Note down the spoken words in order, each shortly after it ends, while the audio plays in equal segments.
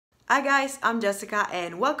Hi guys, I'm Jessica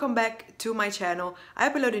and welcome back to my channel. I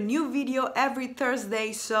upload a new video every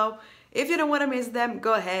Thursday, so if you don't want to miss them,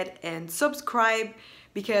 go ahead and subscribe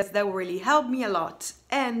because that will really help me a lot.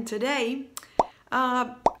 And today,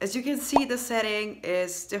 as you can see, the setting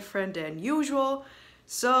is different than usual,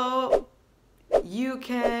 so you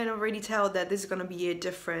can already tell that this is going to be a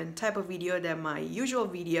different type of video than my usual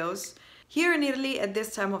videos. Here in Italy at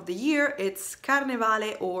this time of the year, it's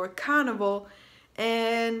Carnevale or Carnival,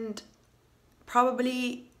 and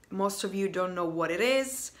probably most of you don't know what it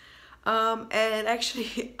is. And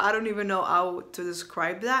actually, I don't even know how to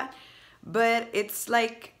describe that, but it's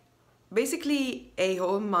like basically a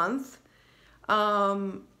whole month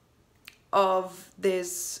of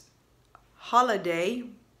this holiday.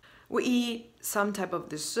 We eat some type of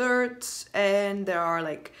desserts and there are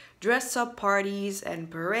like dress up parties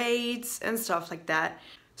and parades and stuff like that.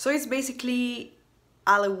 So it's basically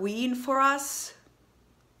Halloween for us,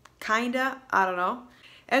 kinda, I don't know.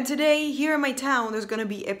 And today here in my town there's gonna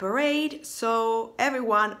be a parade, so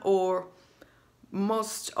everyone or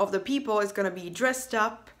most of the people is gonna be dressed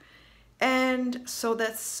up, and so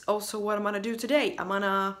that's also what I'm gonna do today. I'm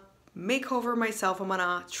gonna make over myself, I'm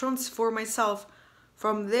gonna transform myself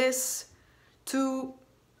from this to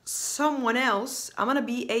someone else. I'm gonna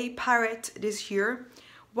be a pirate this year.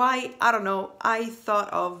 Why? I don't know. I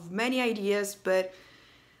thought of many ideas, but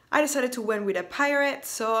I decided to went with a pirate,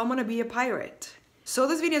 so I'm gonna be a pirate. So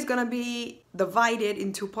this video is gonna be divided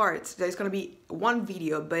in two parts. There's gonna be one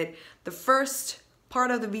video, but the first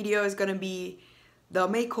part of the video is gonna be the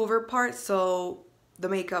makeover part, so the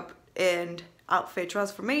makeup and outfit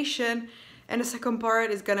transformation, and the second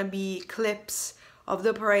part is gonna be clips of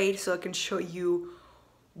the parade, so I can show you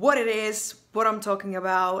what it is, what I'm talking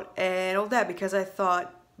about, and all that, because I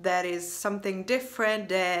thought that is something different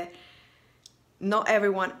that not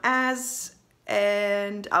everyone has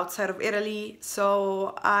and outside of Italy,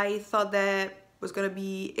 so I thought that was gonna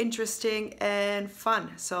be interesting and fun.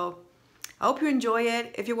 So I hope you enjoy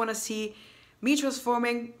it. If you want to see me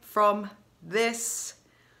transforming from this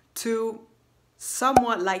to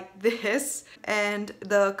somewhat like this and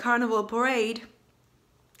the carnival parade,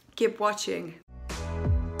 keep watching.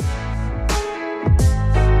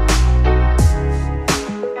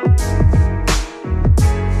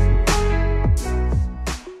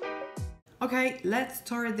 Okay, let's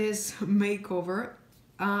start this makeover.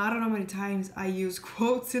 I don't know how many times I use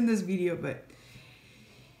quotes in this video, but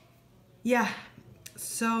yeah.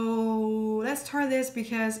 So let's start this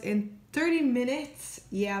because in 30 minutes,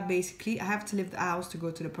 yeah, basically, I have to leave the house to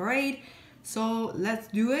go to the parade. So let's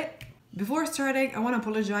do it. Before starting, I want to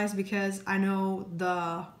apologize because I know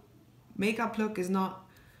the makeup look is not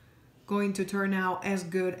going to turn out as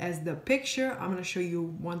good as the picture. I'm going to show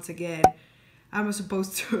you once again how I'm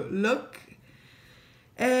supposed to look.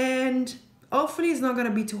 And hopefully it's not going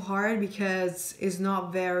to be too hard because it's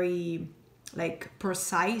not very like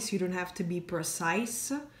precise. You don't have to be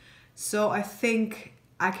precise. So I think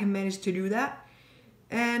I can manage to do that.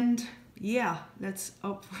 And yeah, let's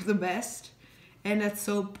hope for the best. And let's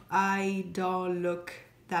hope I don't look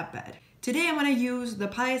that bad. Today I'm gonna use the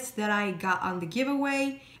palettes that I got on the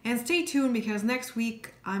giveaway, and stay tuned because next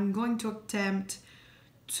week I'm going to attempt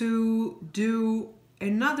to do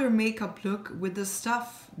another makeup look with the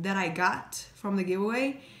stuff that I got from the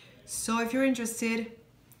giveaway. So if you're interested,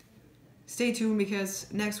 stay tuned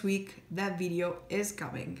because next week that video is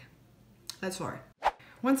coming. Let's start.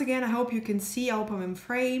 Once again, I hope you can see, I hope I'm in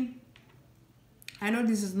frame. I know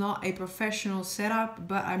this is not a professional setup,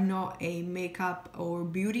 but I'm not a makeup or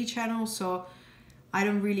beauty channel, so I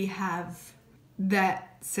don't really have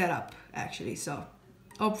that setup actually, so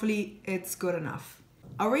hopefully it's good enough.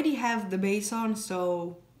 I already have the base on,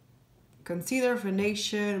 so concealer,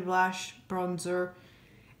 foundation, blush, bronzer,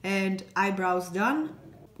 and eyebrows done.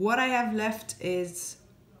 What I have left is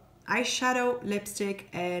eyeshadow, lipstick,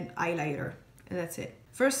 and highlighter, and that's it.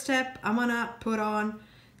 First step, I'm gonna put on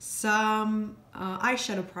some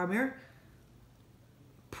eyeshadow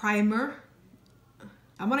primer.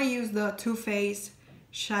 I'm gonna use the Too Faced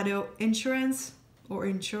Shadow Insurance or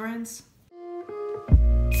Insurance.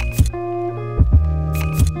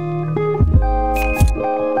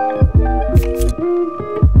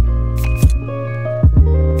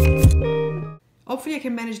 Hopefully I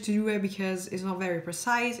can manage to do it because it's not very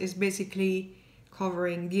precise. It's basically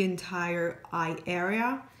covering the entire eye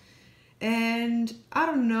area. And I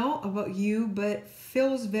don't know about you, but it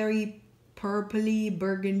feels very purpley,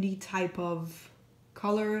 burgundy type of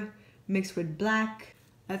color mixed with black.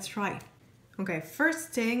 Let's try. Okay, first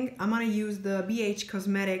thing, I'm gonna use the BH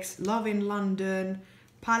Cosmetics Love in London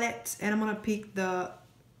palette, and I'm gonna pick the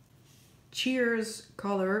Cheers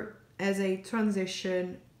color as a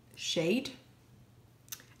transition shade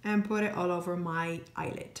and put it all over my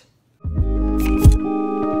eyelid.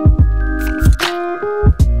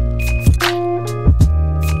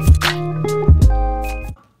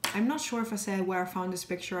 I'm not sure if I said where I found this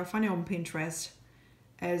picture. I found it on Pinterest,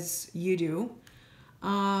 as you do.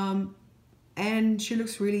 And she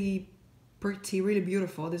looks really pretty, really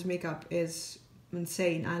beautiful. This makeup is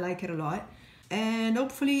insane. I like it a lot. And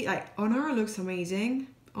hopefully, like, on her it looks amazing.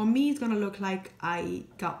 On me, it's gonna look like I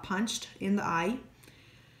got punched in the eye.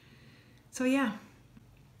 So yeah.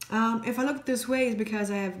 If I look this way, it's because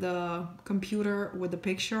I have the computer with the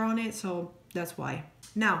picture on it, so that's why.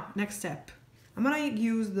 Now, next step. I'm gonna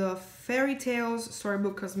use the Fairy Tales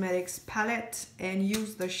Storybook Cosmetics palette and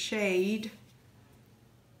use the shade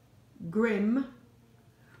Grim,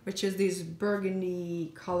 which is this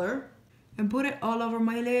burgundy color, and put it all over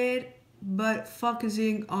my lid, but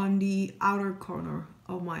focusing on the outer corner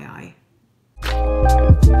of my eye.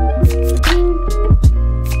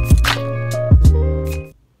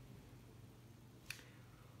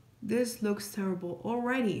 This looks terrible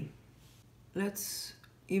already. Let's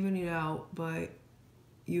even it out by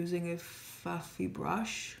using a fluffy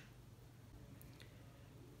brush.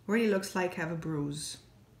 Really looks like I have a bruise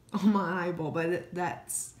on my eyeball, but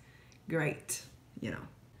that's great, you know.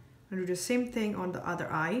 I'll do the same thing on the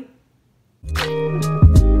other eye.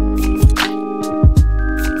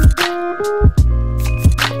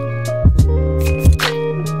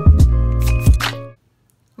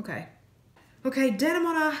 Okay, then I'm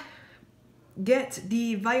gonna get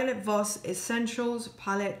the Violet Voss Essentials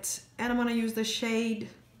palette and I'm gonna use the shade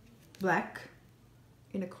Black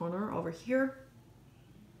in the corner over here.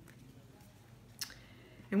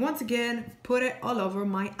 And once again, put it all over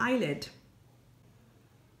my eyelid.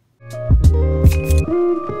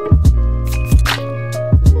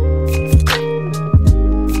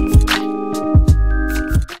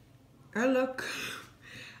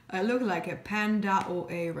 I look like a panda or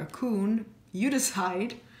a raccoon. You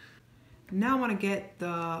decide. Now I'm gonna get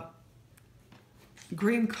the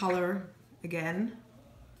green color again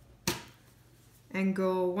and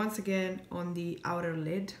go once again on the outer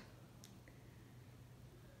lid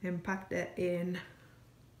and pack that in.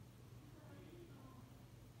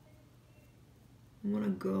 I'm gonna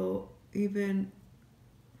go even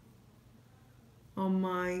on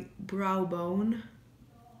my brow bone.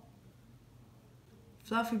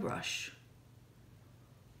 Fluffy brush.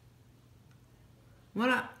 I'm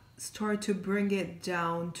gonna start to bring it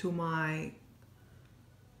down to my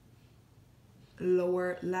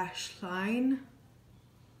lower lash line.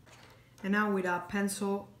 And now with a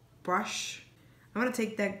pencil brush, I'm gonna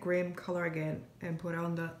take that green color again and put it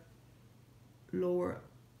on the lower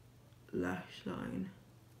lash line.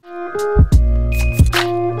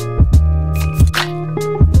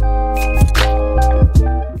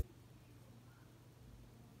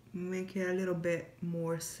 Make it a little bit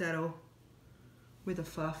more settle with a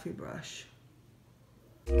fluffy brush.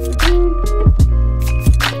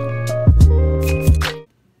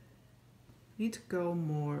 Need to go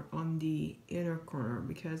more on the inner corner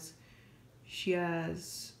because she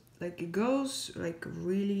has, like, it goes like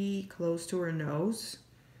really close to her nose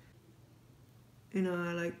in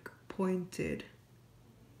a like pointed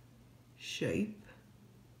shape.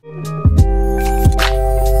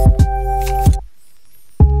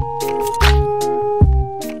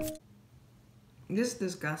 This is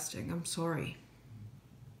disgusting, I'm sorry.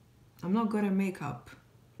 I'm not good at makeup.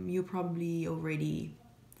 You probably already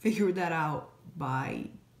figured that out by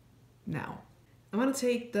now. I'm gonna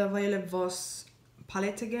take the Violet Voss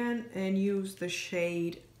palette again and use the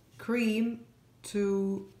shade Cream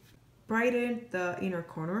to brighten the inner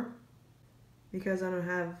corner because I don't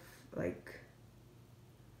have like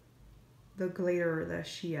the glitter that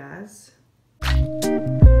she has.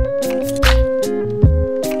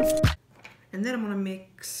 And then I'm gonna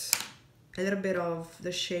mix a little bit of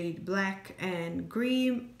the shade Black and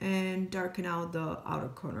Green and darken out the outer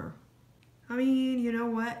corner. I mean, you know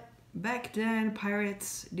what? Back then,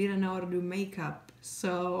 pirates didn't know how to do makeup,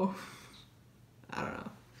 so I don't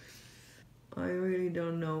know. I really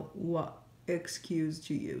don't know what excuse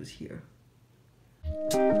to use here.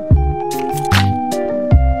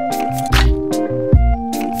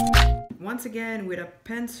 Once again, with a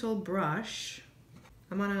pencil brush,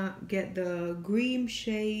 I'm gonna get the green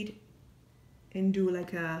shade and do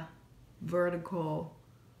like a vertical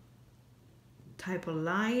type of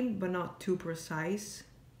line, but not too precise.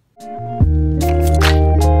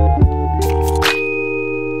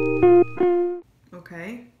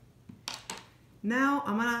 Okay. Now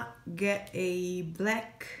I'm gonna get a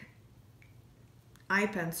black eye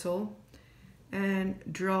pencil and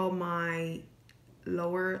draw my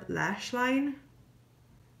lower lash line.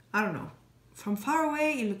 I don't know. From far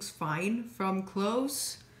away, it looks fine. From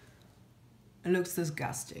close, it looks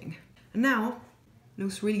disgusting. And now, it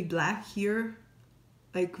looks really black here,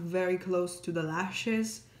 like very close to the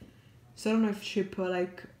lashes. So I don't know if she put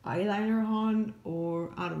like eyeliner on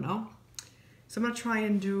or I don't know. So I'm gonna try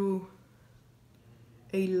and do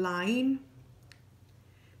a line,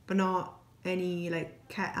 but not any like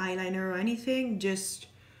cat eyeliner or anything, just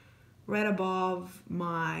right above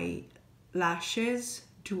my lashes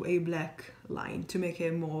to a black line to make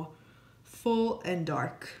it more full and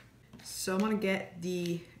dark. So I'm gonna get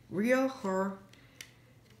the Real Her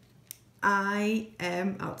I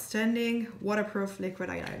Am Outstanding waterproof liquid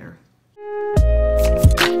eyeliner.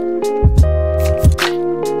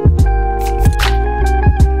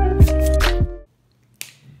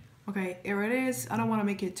 Okay, here it is. I don't want to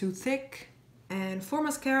make it too thick. And for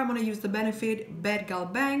mascara, I'm going to use the Benefit Bad Gal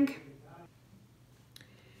Bang.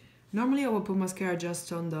 Normally I would put mascara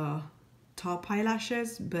just on the top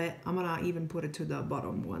eyelashes, but I'm going to even put it to the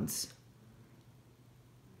bottom ones,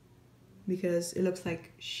 because it looks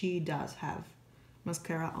like she does have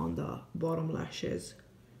mascara on the bottom lashes.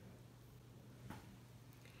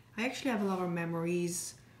 I actually have a lot of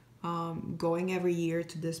memories going every year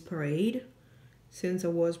to this parade since I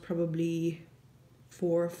was probably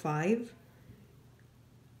 4 or 5.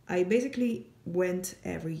 I basically went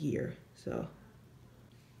every year, so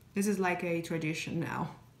this is like a tradition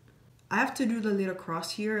now. I have to do the little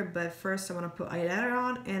cross here, but first I'm gonna put eyeliner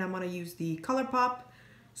on, and I'm gonna use the ColourPop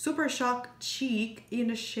Super Shock Cheek in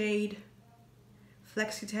the shade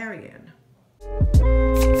Flexitarian.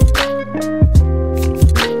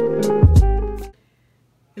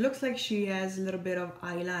 It looks like she has a little bit of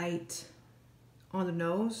highlight on the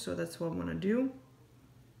nose, so that's what I'm gonna do.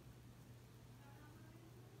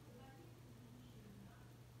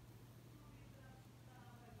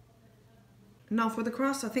 Now for the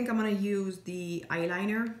cross, I think I'm gonna use the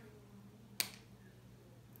eyeliner.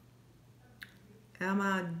 And I'm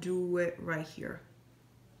gonna do it right here.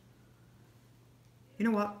 You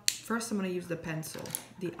know what? First I'm gonna use the pencil,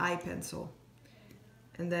 the eye pencil,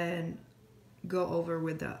 and then go over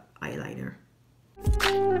with the eyeliner.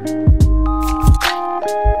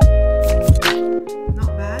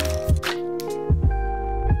 Not bad.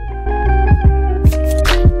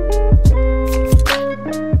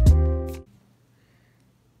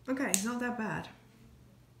 Okay, not that bad.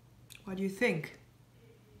 What do you think?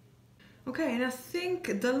 Okay, and I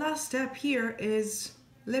think the last step here is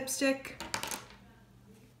lipstick.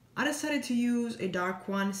 I decided to use a dark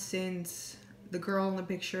one since the girl in the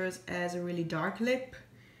pictures has a really dark lip.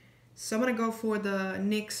 So I'm gonna go for the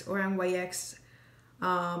NYX or NYX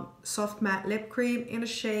Soft Matte Lip Cream in the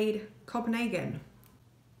shade Copenhagen.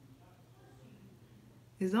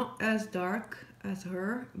 It's not as dark as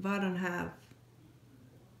her, but I don't have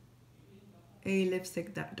a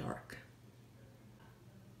lipstick that dark.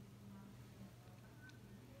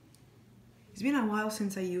 It's been a while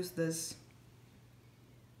since I used this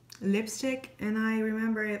lipstick, and I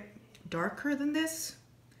remember it darker than this.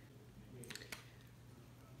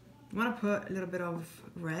 I'm gonna put a little bit of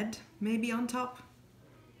red maybe on top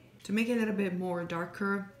to make it a little bit more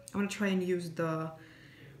darker. I'm gonna try and use the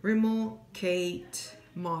Rimmel Kate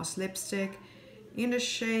Moss lipstick in the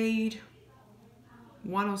shade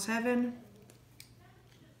 107.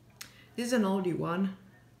 This is an oldie one.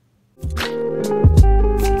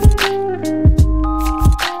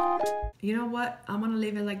 You know what? I'm gonna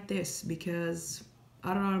leave it like this because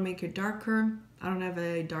I don't know how to make it darker. I don't have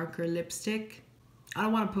a darker lipstick. I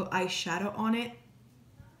don't want to put eyeshadow on it.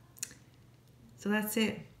 So that's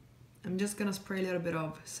it. I'm just gonna spray a little bit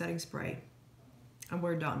of setting spray and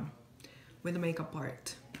we're done with the makeup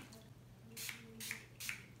part.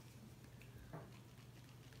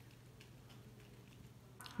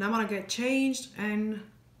 Now I'm gonna get changed and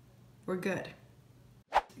we're good.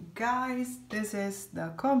 Guys, this is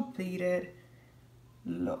the completed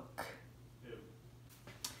look.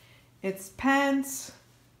 It's pants,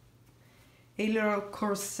 a little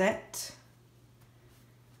corset,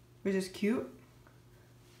 which is cute,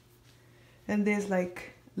 and there's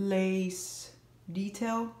like lace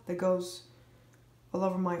detail that goes all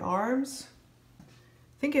over my arms. I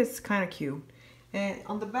think it's kind of cute. And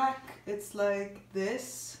on the back it's like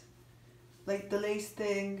this, like the lace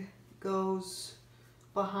thing goes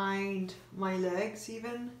behind my legs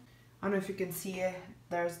even. I don't know if you can see it.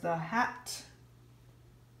 There's the hat.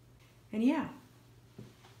 And yeah,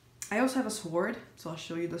 I also have a sword, so I'll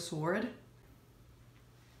show you the sword.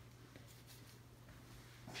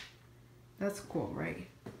 That's cool, right?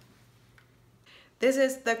 this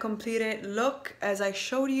is the completed look as I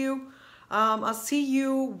showed you. I'll see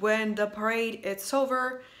you when the parade is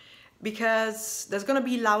over, because there's gonna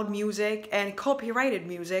be loud music and copyrighted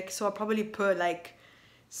music, so I'll probably put like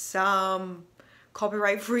some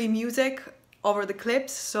copyright-free music over the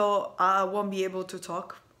clips, so I won't be able to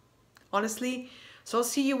talk, honestly. So I'll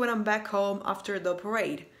see you when I'm back home after the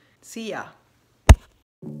parade. See ya.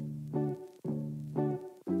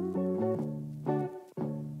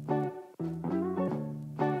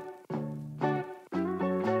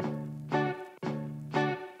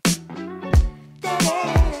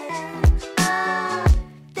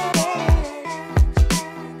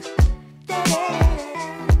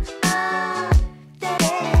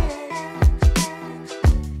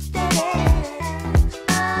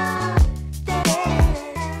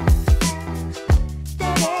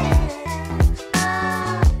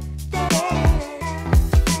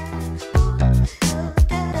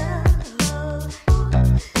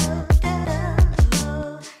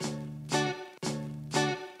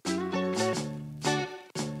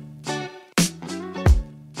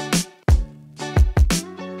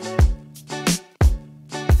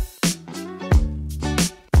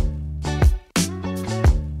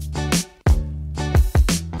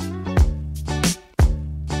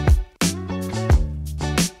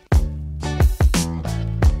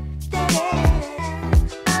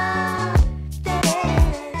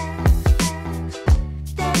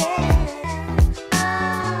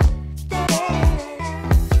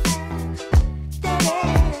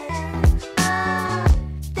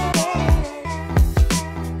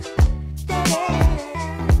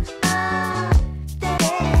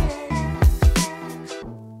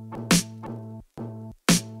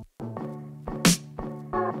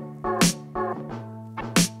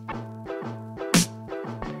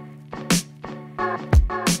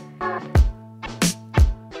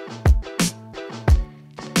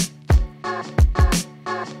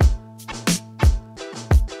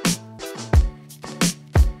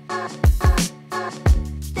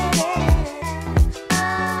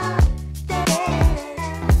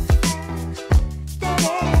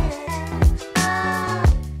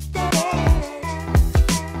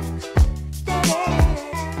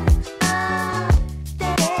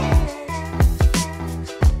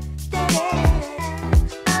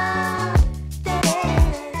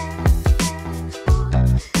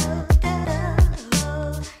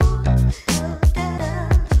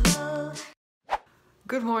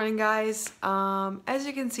 Good morning, guys. As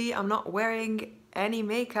you can see, I'm not wearing any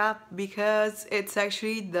makeup because it's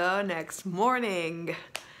actually the next morning.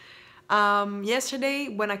 Yesterday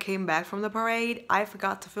when I came back from the parade, I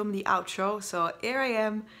forgot to film the outro, so here I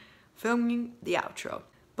am filming the outro.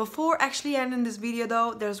 Before actually ending this video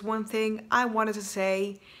though, there's one thing I wanted to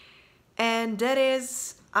say, and that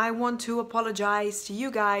is I want to apologize to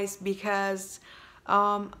you guys because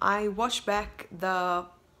I watched back the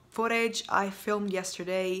footage I filmed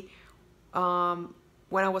yesterday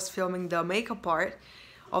when I was filming the makeup part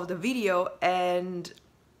of the video, and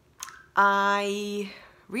I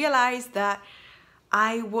realized that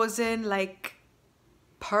I wasn't like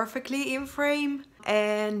perfectly in frame,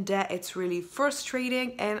 and that it's really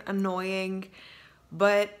frustrating and annoying,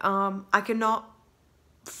 but I cannot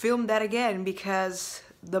film that again because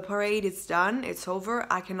the parade is done, it's over.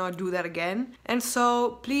 I cannot do that again, and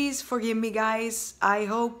so please forgive me, guys. I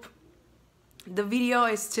hope the video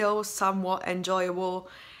is still somewhat enjoyable,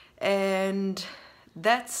 and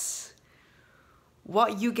that's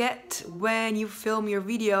what you get when you film your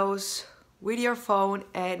videos with your phone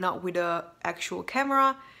and not with an actual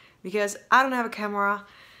camera, because I don't have a camera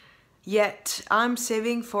yet. I'm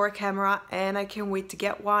saving for a camera and I can't wait to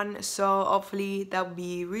get one, so hopefully that'll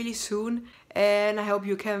be really soon. And I hope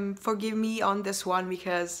you can forgive me on this one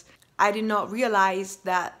because I did not realize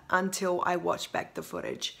that until I watched back the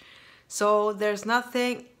footage. So there's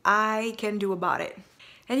nothing I can do about it.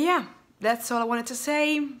 And yeah, that's all I wanted to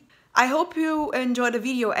say. I hope you enjoyed the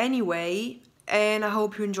video anyway, and I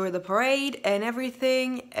hope you enjoyed the parade and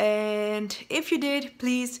everything. And if you did,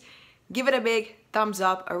 please give it a big thumbs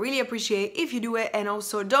up. I really appreciate if you do it. And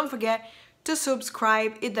also don't forget to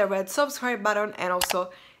subscribe, hit the red subscribe button, and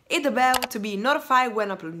also hit the bell to be notified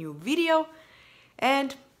when I upload a new video.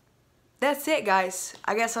 And that's it, guys.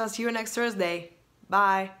 I guess I'll see you next Thursday.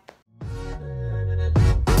 Bye.